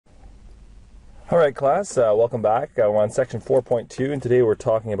Alright class, welcome back. We're on section 4.2 and today we're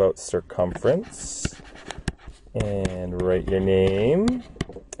talking about circumference. And write your name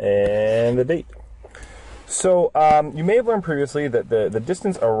and the date. So you may have learned previously that the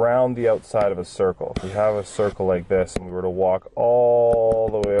distance around the outside of a circle, if we have a circle like this and we were to walk all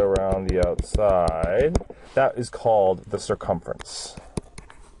the way around the outside, that is called the circumference.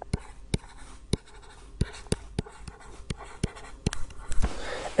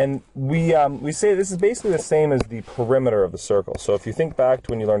 And we say this is basically the same as the perimeter of the circle. So if you think back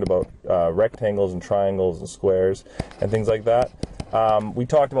to when you learned about rectangles and triangles and squares and things like that, we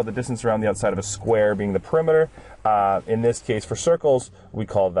talked about the distance around the outside of a square being the perimeter. In this case, for circles, we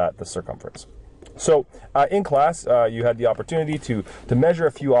call that the circumference. So in class, you had the opportunity to measure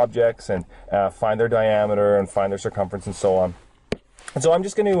a few objects and find their diameter and find their circumference and so on. And so I'm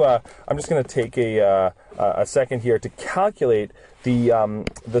just going to take a second here to calculate the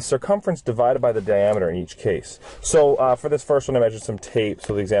circumference divided by the diameter in each case. So for this first one, I measured some tape.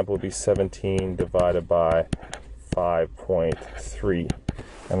 So the example would be 17 divided by 5.3,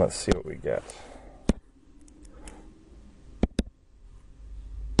 and let's see what we get.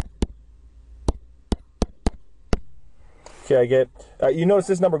 Okay, I get. You notice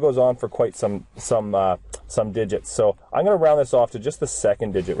this number goes on for quite some digits. So I'm going to round this off to just the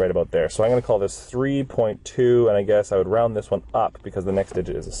second digit right about there. So I'm going to call this 3.2, and I guess I would round this one up because the next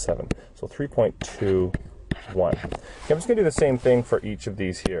digit is a 7. So 3.21. Okay, I'm just going to do the same thing for each of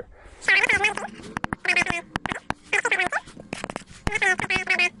these here.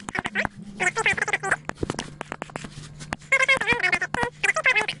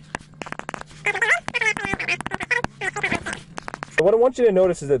 What I want you to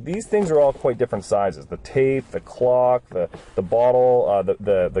notice is that these things are all quite different sizes. The tape, the clock, the bottle,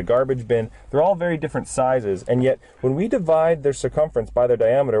 the garbage bin, they're all very different sizes, and yet when we divide their circumference by their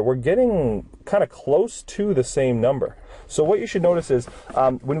diameter, we're getting kind of close to the same number. So what you should notice is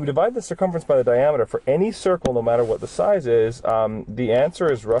when we divide the circumference by the diameter for any circle, no matter what the size is, the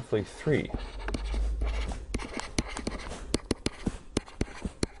answer is roughly 3.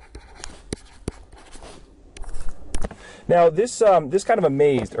 Now, this kind of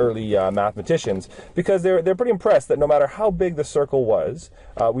amazed early mathematicians because they're pretty impressed that no matter how big the circle was,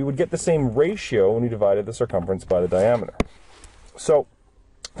 we would get the same ratio when we divided the circumference by the diameter. So,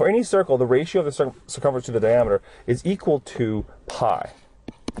 for any circle, the ratio of the circumference to the diameter is equal to pi.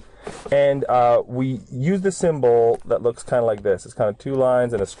 And we use the symbol that looks kind of like this. It's kind of two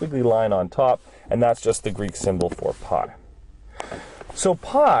lines and a squiggly line on top, and that's just the Greek symbol for pi. So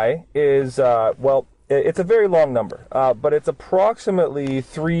pi is, well, it's a very long number, but it's approximately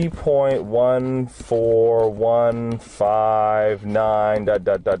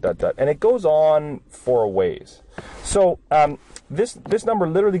 3.14159 ... and it goes on for a ways. So this number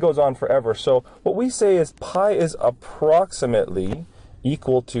literally goes on forever. So what we say is pi is approximately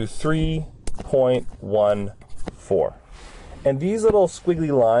equal to 3.14. And these little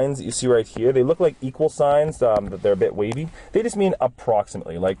squiggly lines that you see right here, they look like equal signs, that they're a bit wavy. They just mean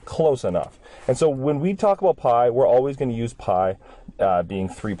approximately, like close enough. And so when we talk about pi, we're always going to use pi being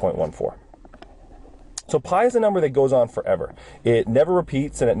 3.14. So pi is a number that goes on forever. It never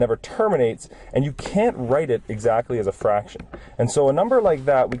repeats and it never terminates, and you can't write it exactly as a fraction. And so a number like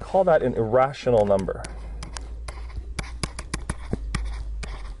that, we call that an irrational number.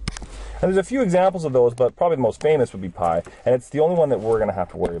 And there's a few examples of those, but probably the most famous would be pi, and it's the only one that we're going to have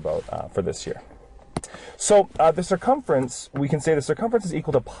to worry about for this year. So the circumference, we can say the circumference is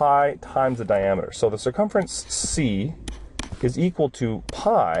equal to pi times the diameter. So the circumference C is equal to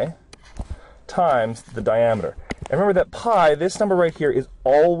pi times the diameter. And remember that pi, this number right here, is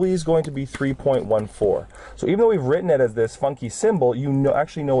always going to be 3.14. So even though we've written it as this funky symbol, you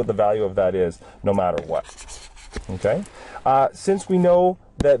actually know what the value of that is no matter what. Okay? Since we know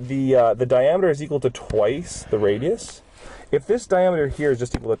that the diameter is equal to twice the radius, if this diameter here is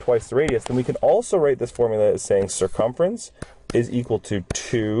just equal to twice the radius, then we can also write this formula as saying circumference is equal to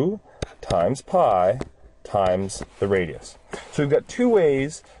 2 times pi times the radius. So we've got two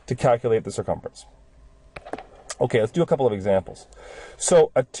ways to calculate the circumference. Okay, let's do a couple of examples.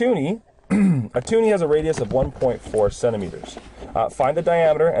 So a toonie has a radius of 1.4 centimeters. Find the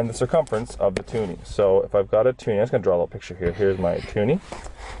diameter and the circumference of the toonie. So if I've got a toonie, I'm just going to draw a little picture here. Here's my toonie.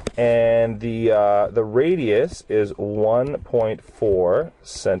 And the radius is 1.4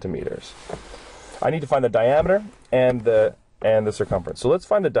 centimeters. I need to find the diameter and the circumference. So let's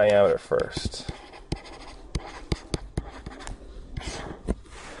find the diameter first.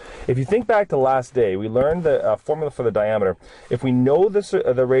 If you think back to last day, we learned the formula for the diameter. If we know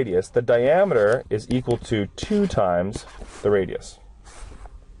the radius, the diameter is equal to 2 times the radius.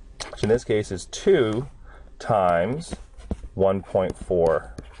 which in this case is 2 times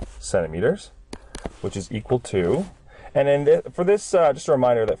 1.4 centimeters, which is equal to, and then for this, just a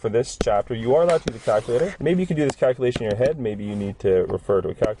reminder that for this chapter, you are allowed to use a calculator. Maybe you can do this calculation in your head. Maybe you need to refer to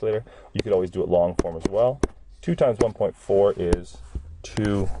a calculator. You could always do it long form as well. 2 times 1.4 is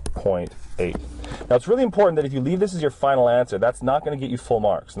 2.8. Now, it's really important that if you leave this as your final answer, that's not going to get you full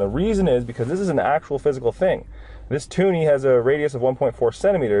marks. And the reason is because this is an actual physical thing. This toonie has a radius of 1.4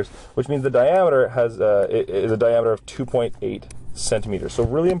 centimeters, which means the diameter is a diameter of 2.8 centimeters. So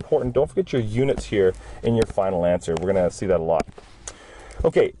really important, don't forget your units here in your final answer. We're going to see that a lot.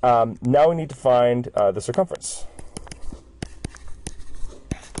 Okay, now we need to find the circumference.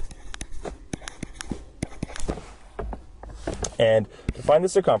 And to find the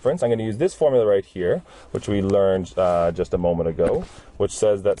circumference, I'm going to use this formula right here, which we learned just a moment ago, which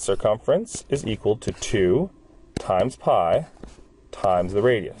says that circumference is equal to 2 times pi times the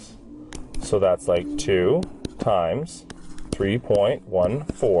radius. So that's like 2 times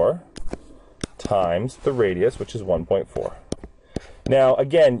 3.14 times the radius, which is 1.4. Now,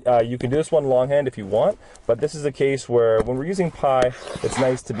 again, you can do this one longhand if you want, but this is a case where when we're using pi, it's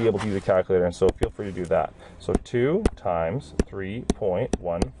nice to be able to use a calculator, and so feel free to do that. So 2 times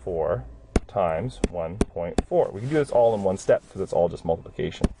 3.14 times 1.4. We can do this all in one step because it's all just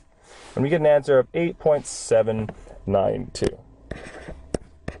multiplication. And we get an answer of 8.792.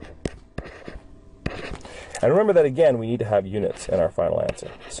 And remember that, again, we need to have units in our final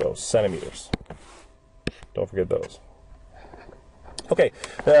answer. So centimeters. Don't forget those. Okay,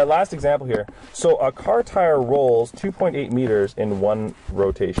 the last example here. So a car tire rolls 2.8 meters in one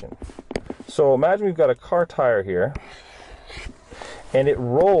rotation. So imagine we've got a car tire here, and it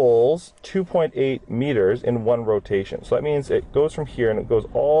rolls 2.8 meters in one rotation. So that means it goes from here and it goes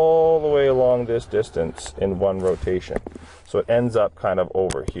all the way along this distance in one rotation. So it ends up kind of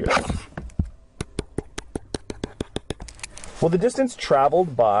over here. Well, the distance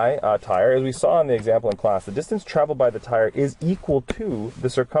traveled by a tire, as we saw in the example in class, the distance traveled by the tire is equal to the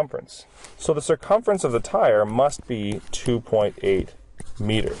circumference. So the circumference of the tire must be 2.8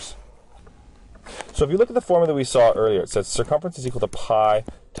 meters. So if you look at the formula that we saw earlier, it says circumference is equal to pi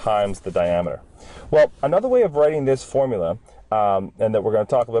times the diameter. Well, another way of writing this formula, and that we're going to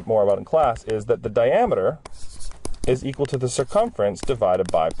talk a bit more about in class, is that the diameter is equal to the circumference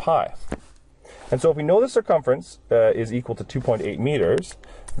divided by pi. And so if we know the circumference is equal to 2.8 meters,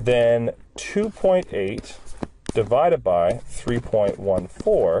 then 2.8 divided by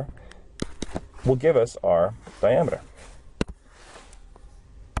 3.14 will give us our diameter.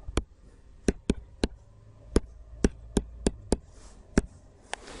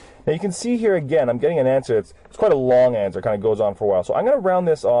 Now you can see here again, I'm getting an answer. It's quite a long answer, kind of goes on for a while. So I'm going to round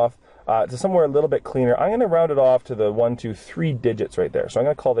this off to somewhere a little bit cleaner. I'm going to round it off to the 1, 2, 3 digits right there. So I'm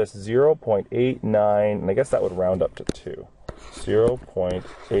going to call this 0.89, and I guess that would round up to 2.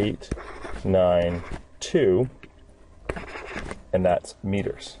 0.892, and that's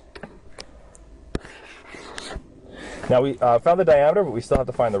meters. Now we found the diameter, but we still have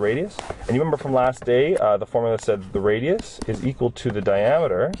to find the radius. And you remember from last day, the formula said the radius is equal to the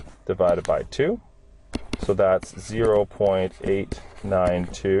diameter divided by 2. So that's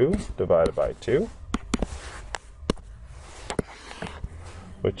 0.892 divided by 2,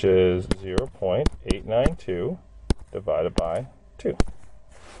 which is 0.892 divided by 2.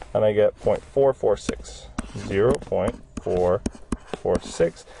 And I get 0.446.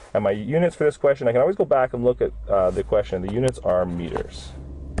 0.446. And my units for this question, I can always go back and look at the question. The units are meters.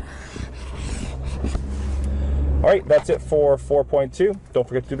 All right, that's it for 4.2. Don't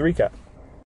forget to do the recap.